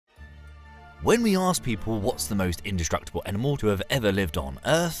When we asked people what's the most indestructible animal to have ever lived on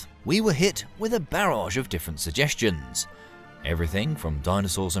Earth, we were hit with a barrage of different suggestions. Everything from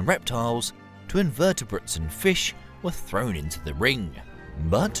dinosaurs and reptiles to invertebrates and fish were thrown into the ring.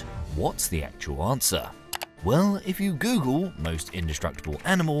 But what's the actual answer? Well, if you Google most indestructible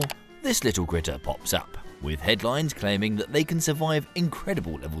animal, this little critter pops up, with headlines claiming that they can survive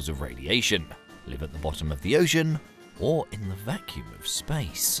incredible levels of radiation, live at the bottom of the ocean, or in the vacuum of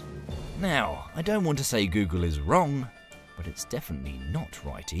space. Now, I don't want to say Google is wrong, but it's definitely not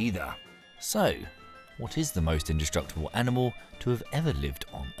right either. So, what is the most indestructible animal to have ever lived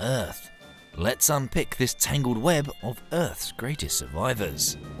on Earth? Let's unpick this tangled web of Earth's greatest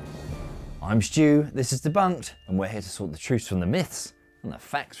survivors. I'm Stu, this is Debunked, and we're here to sort the truths from the myths and the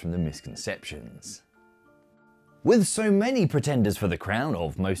facts from the misconceptions. With so many pretenders for the crown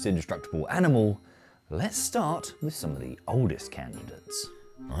of most indestructible animal, let's start with some of the oldest candidates.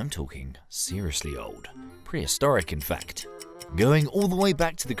 I'm talking seriously old, prehistoric in fact. Going all the way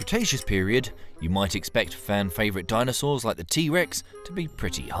back to the Cretaceous period, you might expect fan-favourite dinosaurs like the T-Rex to be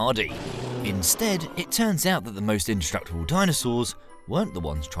pretty hardy. Instead, it turns out that the most indestructible dinosaurs weren't the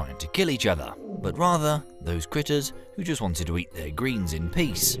ones trying to kill each other, but rather those critters who just wanted to eat their greens in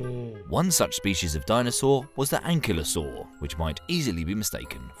peace. One such species of dinosaur was the ankylosaur, which might easily be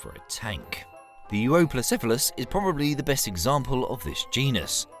mistaken for a tank. The Euoplocephalus is probably the best example of this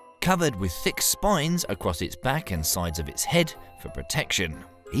genus, covered with thick spines across its back and sides of its head for protection.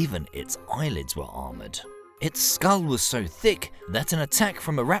 Even its eyelids were armoured. Its skull was so thick that an attack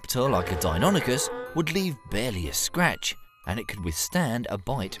from a raptor like a Deinonychus would leave barely a scratch, and it could withstand a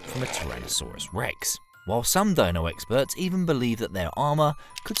bite from a Tyrannosaurus rex. While some dino experts even believe that their armour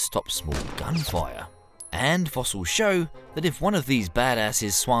could stop small gunfire. And fossils show that if one of these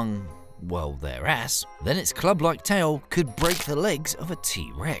badasses swung, well, their ass, then its club-like tail could break the legs of a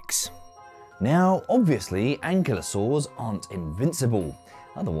T-Rex. Now, obviously, ankylosaurs aren't invincible,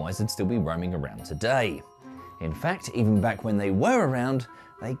 otherwise they'd still be roaming around today. In fact, even back when they were around,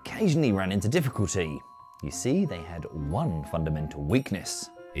 they occasionally ran into difficulty. You see, they had one fundamental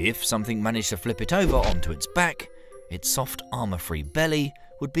weakness. If something managed to flip it over onto its back, its soft armour-free belly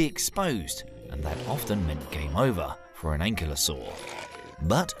would be exposed, and that often meant game over for an ankylosaur.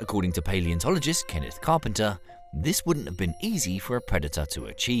 But according to paleontologist Kenneth Carpenter, this wouldn't have been easy for a predator to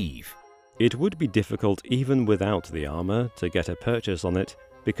achieve. It would be difficult even without the armour to get a purchase on it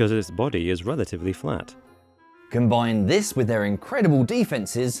because its body is relatively flat. Combine this with their incredible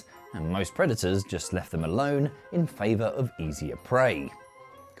defences, and most predators just left them alone in favour of easier prey.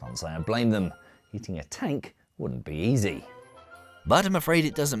 Can't say I blame them, eating a tank wouldn't be easy. But I'm afraid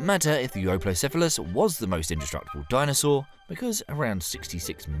it doesn't matter if the Euoplocephalus was the most indestructible dinosaur, because around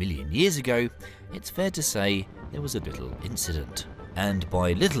 66 million years ago, it's fair to say there was a little incident. And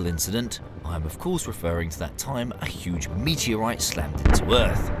by little incident, I'm of course referring to that time a huge meteorite slammed into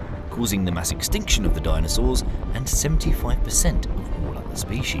Earth, causing the mass extinction of the dinosaurs and 75% of all other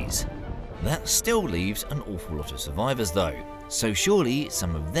species. That still leaves an awful lot of survivors though, so surely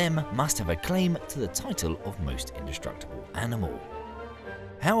some of them must have a claim to the title of most indestructible animal.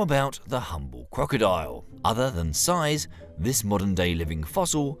 How about the humble crocodile? Other than size, this modern-day living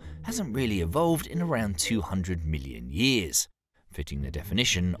fossil hasn't really evolved in around 200 million years, fitting the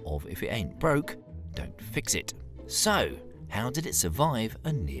definition of if it ain't broke, don't fix it. So, how did it survive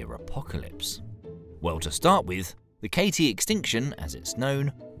a near apocalypse? Well, to start with, the KT extinction, as it's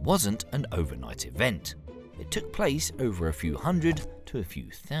known, wasn't an overnight event. It took place over a few hundred to a few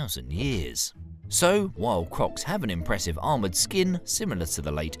thousand years. So, while crocs have an impressive armoured skin similar to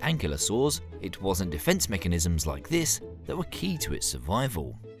the late ankylosaurs, it wasn't defence mechanisms like this that were key to its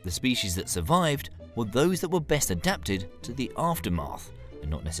survival. The species that survived were those that were best adapted to the aftermath, and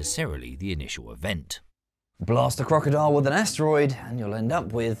not necessarily the initial event. Blast a crocodile with an asteroid and you'll end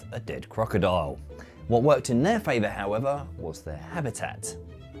up with a dead crocodile. What worked in their favour, however, was their habitat.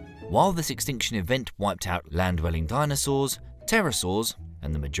 While this extinction event wiped out land-dwelling dinosaurs, pterosaurs,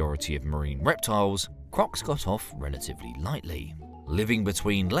 and the majority of marine reptiles, crocs got off relatively lightly. Living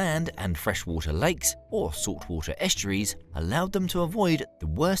between land and freshwater lakes or saltwater estuaries allowed them to avoid the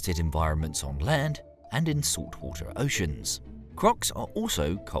worst hit environments on land and in saltwater oceans. Crocs are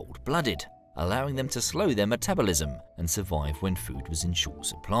also cold-blooded, allowing them to slow their metabolism and survive when food was in short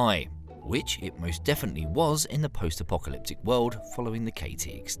supply, which it most definitely was in the post-apocalyptic world following the KT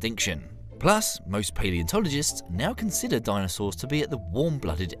extinction. Plus, most paleontologists now consider dinosaurs to be at the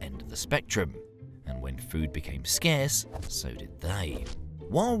warm-blooded end of the spectrum, and when food became scarce, so did they.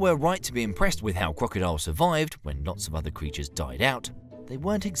 While we're right to be impressed with how crocodiles survived when lots of other creatures died out, they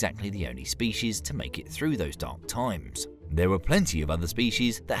weren't exactly the only species to make it through those dark times. There were plenty of other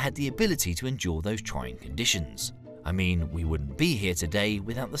species that had the ability to endure those trying conditions. I mean, we wouldn't be here today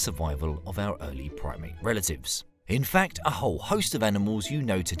without the survival of our early primate relatives. In fact, a whole host of animals you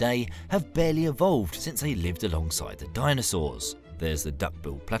know today have barely evolved since they lived alongside the dinosaurs. There's the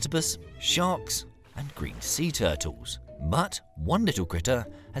duck-billed platypus, sharks, and green sea turtles. But one little critter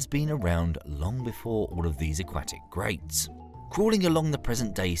has been around long before all of these aquatic greats. Crawling along the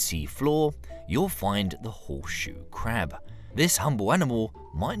present-day sea floor, you'll find the horseshoe crab. This humble animal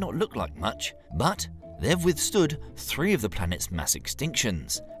might not look like much, but they've withstood 3 of the planet's mass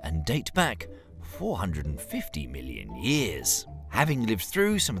extinctions and date back 450 million years. Having lived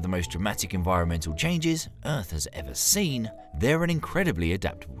through some of the most dramatic environmental changes Earth has ever seen, they're an incredibly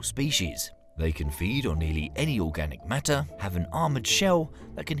adaptable species. They can feed on nearly any organic matter, have an armoured shell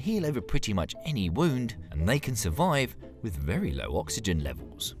that can heal over pretty much any wound, and they can survive with very low oxygen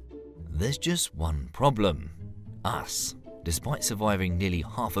levels. There's just one problem: us. Despite surviving nearly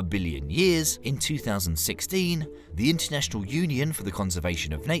 500 million years, in 2016, the International Union for the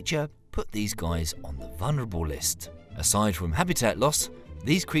Conservation of Nature put these guys on the vulnerable list. Aside from habitat loss,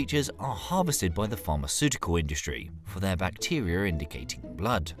 these creatures are harvested by the pharmaceutical industry for their bacteria indicating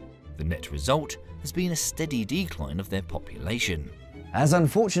blood. The net result has been a steady decline of their population. As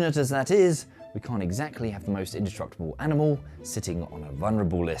unfortunate as that is, we can't exactly have the most indestructible animal sitting on a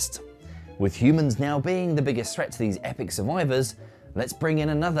vulnerable list. With humans now being the biggest threat to these epic survivors, let's bring in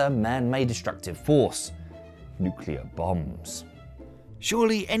another man-made destructive force: nuclear bombs.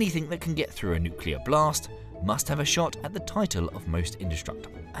 Surely anything that can get through a nuclear blast must have a shot at the title of most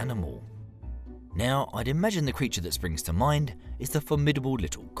indestructible animal. Now, I'd imagine the creature that springs to mind is the formidable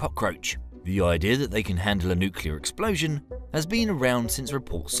little cockroach. The idea that they can handle a nuclear explosion has been around since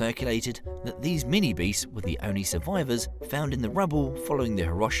reports circulated that these mini-beasts were the only survivors found in the rubble following the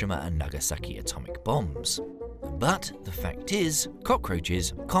Hiroshima and Nagasaki atomic bombs. But the fact is,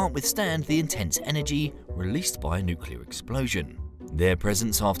 cockroaches can't withstand the intense energy released by a nuclear explosion. Their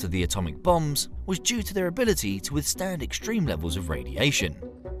presence after the atomic bombs was due to their ability to withstand extreme levels of radiation.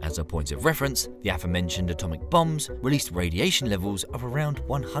 As a point of reference, the aforementioned atomic bombs released radiation levels of around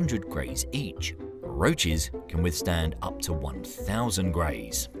 100 grays each. Roaches can withstand up to 1,000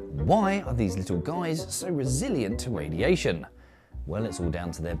 grays. Why are these little guys so resilient to radiation? Well, it's all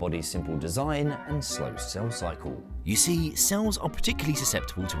down to their body's simple design and slow cell cycle. You see, cells are particularly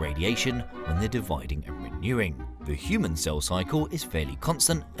susceptible to radiation when they're dividing and renewing. The human cell cycle is fairly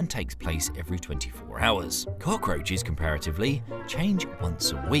constant and takes place every 24 hours. Cockroaches, comparatively, change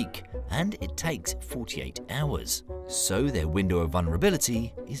once a week, and it takes 48 hours. So their window of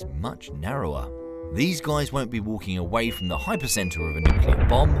vulnerability is much narrower. These guys won't be walking away from the hypercenter of a nuclear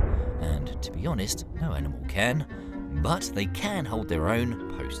bomb, and to be honest, no animal can. But they can hold their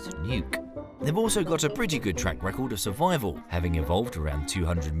own post-nuke. They've also got a pretty good track record of survival, having evolved around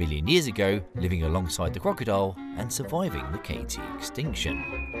 200 million years ago, living alongside the crocodile and surviving the KT extinction.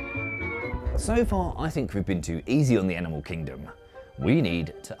 So far, I think we've been too easy on the animal kingdom. We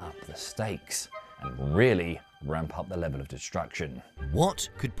need to up the stakes and really ramp up the level of destruction. What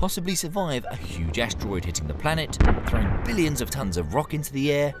could possibly survive a huge asteroid hitting the planet, throwing billions of tons of rock into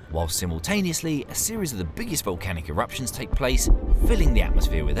the air, while simultaneously a series of the biggest volcanic eruptions take place, filling the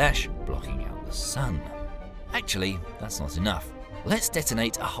atmosphere with ash, blocking out the sun? Actually, that's not enough. Let's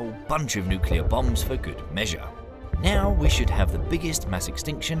detonate a whole bunch of nuclear bombs for good measure. Now we should have the biggest mass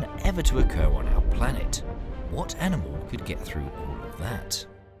extinction ever to occur on our planet. What animal could get through all of that?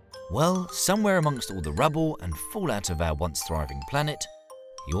 Well, somewhere amongst all the rubble and fallout of our once thriving planet,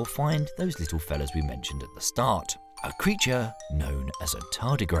 you'll find those little fellas we mentioned at the start. A creature known as a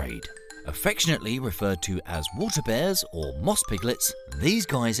tardigrade. Affectionately referred to as water bears or moss piglets, these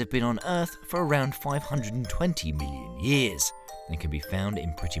guys have been on Earth for around 520 million years and can be found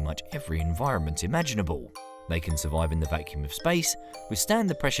in pretty much every environment imaginable. They can survive in the vacuum of space, withstand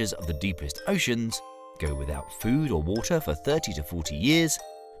the pressures of the deepest oceans, go without food or water for 30 to 40 years,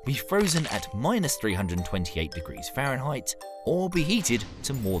 be frozen at -328 degrees Fahrenheit, or be heated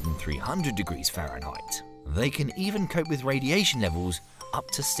to more than 300 degrees Fahrenheit. They can even cope with radiation levels up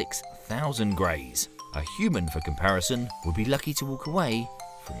to 6,000 grays. A human, for comparison, would be lucky to walk away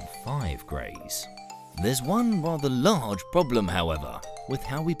from 5 grays. There's one rather large problem, however, with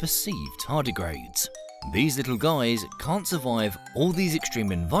how we perceive tardigrades. These little guys can't survive all these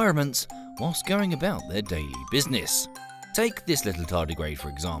extreme environments whilst going about their daily business. Take this little tardigrade for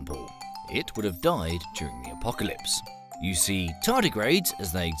example. It would have died during the apocalypse. You see, tardigrades,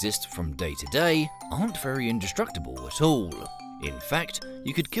 as they exist from day to day, aren't very indestructible at all. In fact,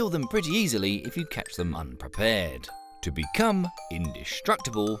 you could kill them pretty easily if you catch them unprepared. To become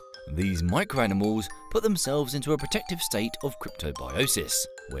indestructible, these microanimals put themselves into a protective state of cryptobiosis,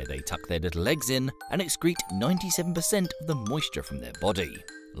 where they tuck their little legs in and excrete 97% of the moisture from their body.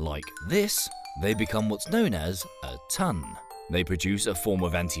 Like this, they become what's known as a ton. They produce a form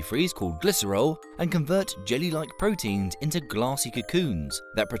of antifreeze called glycerol and convert jelly-like proteins into glassy cocoons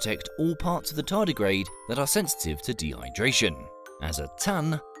that protect all parts of the tardigrade that are sensitive to dehydration. As a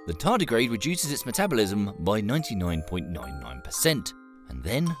ton, the tardigrade reduces its metabolism by 99.99% and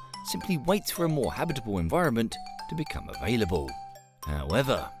then simply waits for a more habitable environment to become available.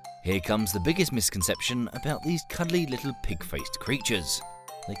 However, here comes the biggest misconception about these cuddly little pig-faced creatures.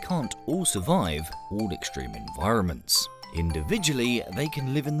 They can't all survive all extreme environments. Individually, they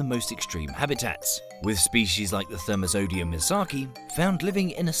can live in the most extreme habitats, with species like the Thermosodium misaki found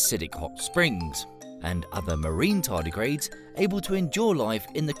living in acidic hot springs, and other marine tardigrades able to endure life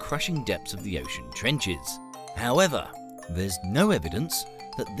in the crushing depths of the ocean trenches. However, there's no evidence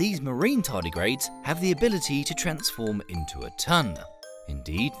that these marine tardigrades have the ability to transform into a ton.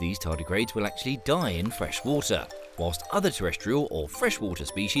 Indeed, these tardigrades will actually die in fresh water, whilst other terrestrial or freshwater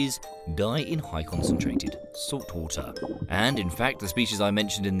species die in high concentrated saltwater. And in fact, the species I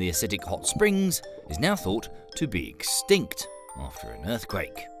mentioned in the acidic hot springs is now thought to be extinct after an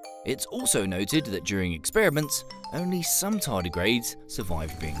earthquake. It's also noted that during experiments, only some tardigrades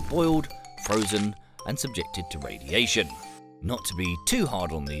survived being boiled, frozen, and subjected to radiation. Not to be too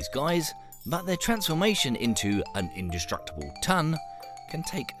hard on these guys, but their transformation into an indestructible ton can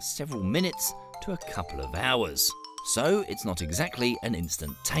take several minutes to a couple of hours. So it's not exactly an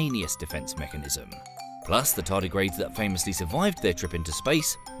instantaneous defense mechanism. Plus, the tardigrades that famously survived their trip into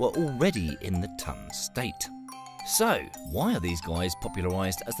space were already in the ton state. So, why are these guys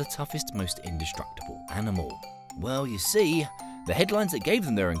popularized as the toughest, most indestructible animal? Well, you see, the headlines that gave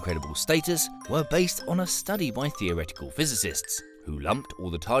them their incredible status were based on a study by theoretical physicists, who lumped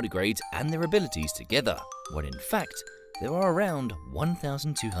all the tardigrades and their abilities together, when in fact, there are around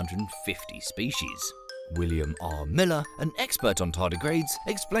 1,250 species. William R. Miller, an expert on tardigrades,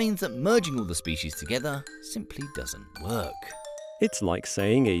 explains that merging all the species together simply doesn't work. It's like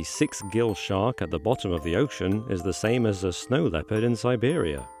saying a 6-gill shark at the bottom of the ocean is the same as a snow leopard in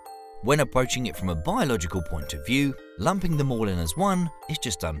Siberia. When approaching it from a biological point of view, lumping them all in as one is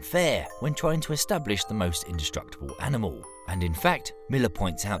just unfair when trying to establish the most indestructible animal. And in fact, Miller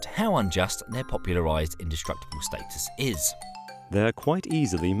points out how unjust their popularized indestructible status is. They're quite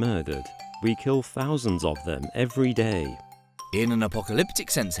easily murdered. We kill thousands of them every day. In an apocalyptic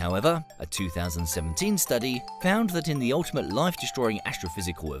sense, however, a 2017 study found that in the ultimate life-destroying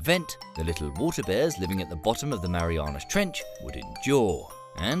astrophysical event, the little water bears living at the bottom of the Marianas Trench would endure,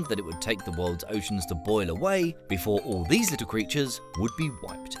 and that it would take the world's oceans to boil away before all these little creatures would be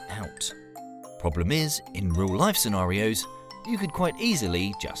wiped out. Problem is, in real-life scenarios, you could quite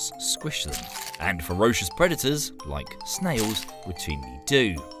easily just squish them. And ferocious predators, like snails, would seemingly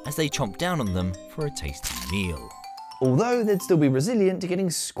do, as they chomp down on them for a tasty meal. Although they'd still be resilient to getting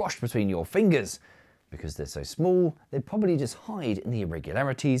squashed between your fingers. Because they're so small, they'd probably just hide in the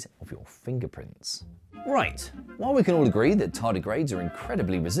irregularities of your fingerprints. Right, while we can all agree that tardigrades are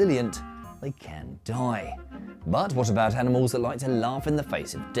incredibly resilient, they can die. But what about animals that like to laugh in the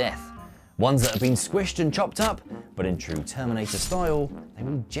face of death? Ones that have been squished and chopped up, but in true Terminator style, they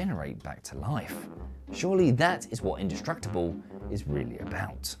regenerate back to life. Surely that is what Indestructible is really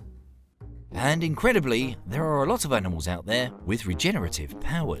about. And incredibly, there are a lot of animals out there with regenerative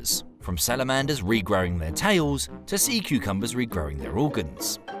powers, from salamanders regrowing their tails to sea cucumbers regrowing their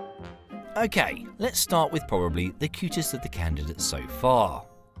organs. Okay, let's start with probably the cutest of the candidates so far,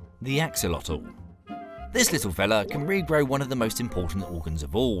 the axolotl. This little fella can regrow one of the most important organs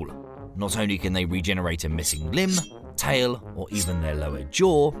of all. Not only can they regenerate a missing limb, tail, or even their lower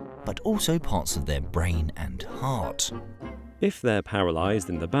jaw, but also parts of their brain and heart. If they're paralyzed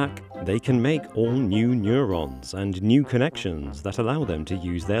in the back, they can make all new neurons and new connections that allow them to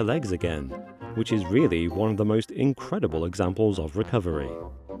use their legs again, which is really one of the most incredible examples of recovery.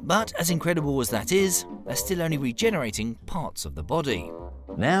 But as incredible as that is, they're still only regenerating parts of the body.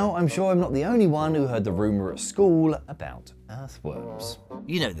 Now, I'm sure I'm not the only one who heard the rumour at school about earthworms.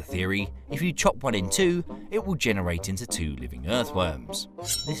 You know the theory, if you chop one in two, it will generate into 2 living earthworms.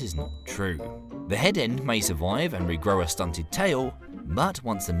 This is not true. The head end may survive and regrow a stunted tail, but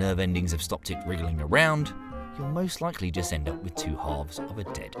once the nerve endings have stopped it wriggling around, you'll most likely just end up with 2 halves of a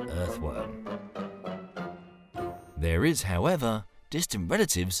dead earthworm. There is, however, distant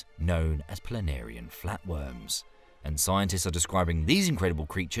relatives known as planarian flatworms, and scientists are describing these incredible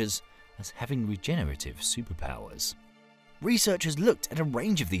creatures as having regenerative superpowers. Researchers looked at a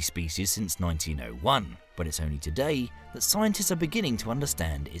range of these species since 1901, but it's only today that scientists are beginning to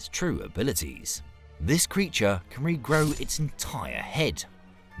understand its true abilities. This creature can regrow its entire head.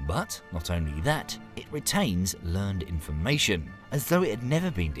 But not only that, it retains learned information, as though it had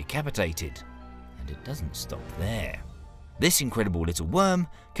never been decapitated. And it doesn't stop there. This incredible little worm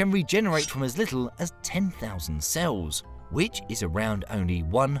can regenerate from as little as 10,000 cells, which is around only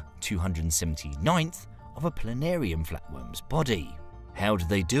 1/279th of a planarian flatworm's body. How do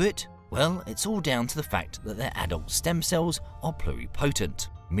they do it? Well, it's all down to the fact that their adult stem cells are pluripotent,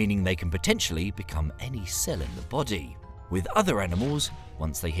 meaning they can potentially become any cell in the body. With other animals,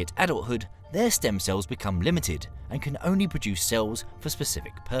 once they hit adulthood, their stem cells become limited and can only produce cells for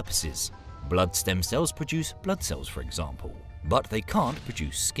specific purposes. Blood stem cells produce blood cells, for example, but they can't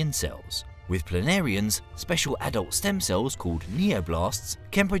produce skin cells. With planarians, special adult stem cells called neoblasts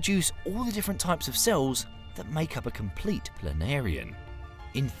can produce all the different types of cells that make up a complete planarian.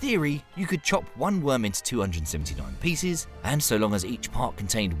 In theory, you could chop one worm into 279 pieces, and so long as each part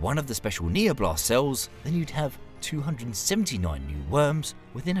contained one of the special neoblast cells, then you'd have 279 new worms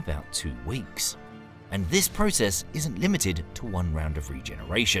within about 2 weeks. And this process isn't limited to one round of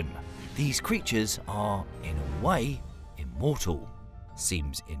regeneration. These creatures are, in a way, immortal.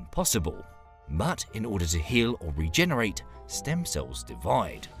 Seems impossible. But in order to heal or regenerate, stem cells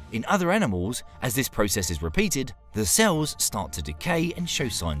divide. In other animals, as this process is repeated, the cells start to decay and show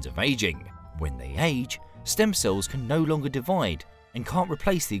signs of aging. When they age, stem cells can no longer divide and can't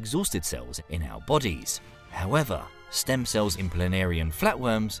replace the exhausted cells in our bodies. However, stem cells in planarian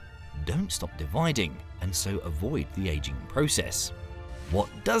flatworms don't stop dividing and so avoid the aging process. What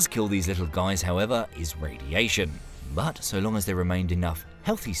does kill these little guys, however, is radiation. But so long as there remained enough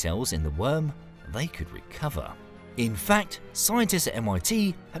healthy cells in the worm, they could recover. In fact, scientists at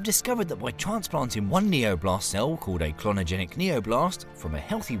MIT have discovered that by transplanting one neoblast cell called a clonogenic neoblast from a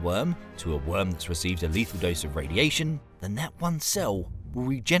healthy worm to a worm that's received a lethal dose of radiation, then that one cell will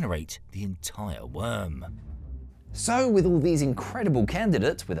regenerate the entire worm. So with all these incredible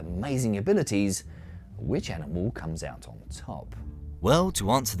candidates with amazing abilities, which animal comes out on top? Well,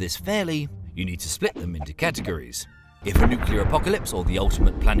 to answer this fairly, you need to split them into categories. If a nuclear apocalypse or the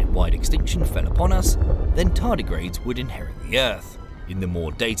ultimate planet-wide extinction fell upon us, then tardigrades would inherit the Earth. In the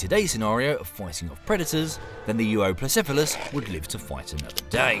more day-to-day scenario of fighting off predators, then the Euoplocephalus would live to fight another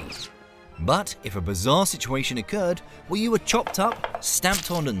day. But if a bizarre situation occurred where you were chopped up,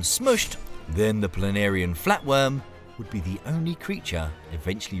 stamped on and smushed, then the planarian flatworm would be the only creature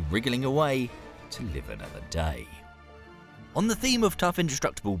eventually wriggling away to live another day. On the theme of tough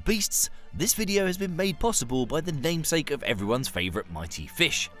indestructible beasts, this video has been made possible by the namesake of everyone's favourite mighty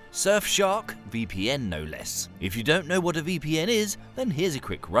fish, Surfshark VPN no less. If you don't know what a VPN is, then here's a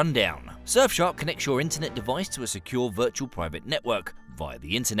quick rundown. Surfshark connects your internet device to a secure virtual private network via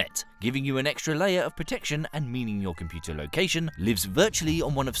the internet, giving you an extra layer of protection and meaning your computer location lives virtually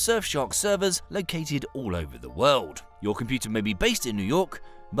on one of Surfshark's servers located all over the world. Your computer may be based in New York,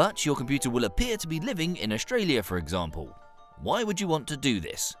 but your computer will appear to be living in Australia, for example. Why would you want to do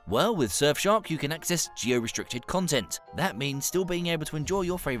this? Well, with Surfshark you can access geo-restricted content. That means still being able to enjoy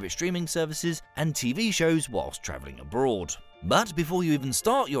your favourite streaming services and TV shows whilst travelling abroad. But before you even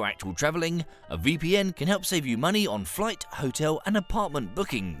start your actual travelling, a VPN can help save you money on flight, hotel and apartment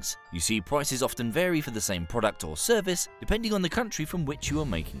bookings. You see, prices often vary for the same product or service depending on the country from which you are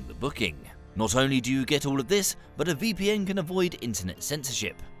making the booking. Not only do you get all of this, but a VPN can avoid internet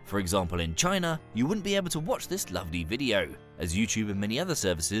censorship. For example, in China, you wouldn't be able to watch this lovely video, as YouTube and many other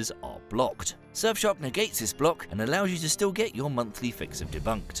services are blocked. Surfshark negates this block and allows you to still get your monthly fix of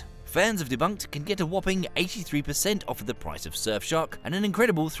Debunked. Fans of Debunked can get a whopping 83% off of the price of Surfshark and an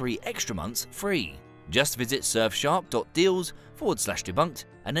incredible 3 extra months free. Just visit surfshark.deals/debunked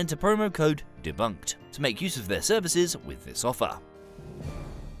and enter promo code DEBUNKED to make use of their services with this offer.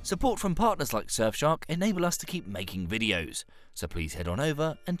 Support from partners like Surfshark enable us to keep making videos, so please head on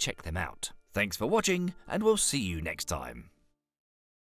over and check them out. Thanks for watching, and we'll see you next time.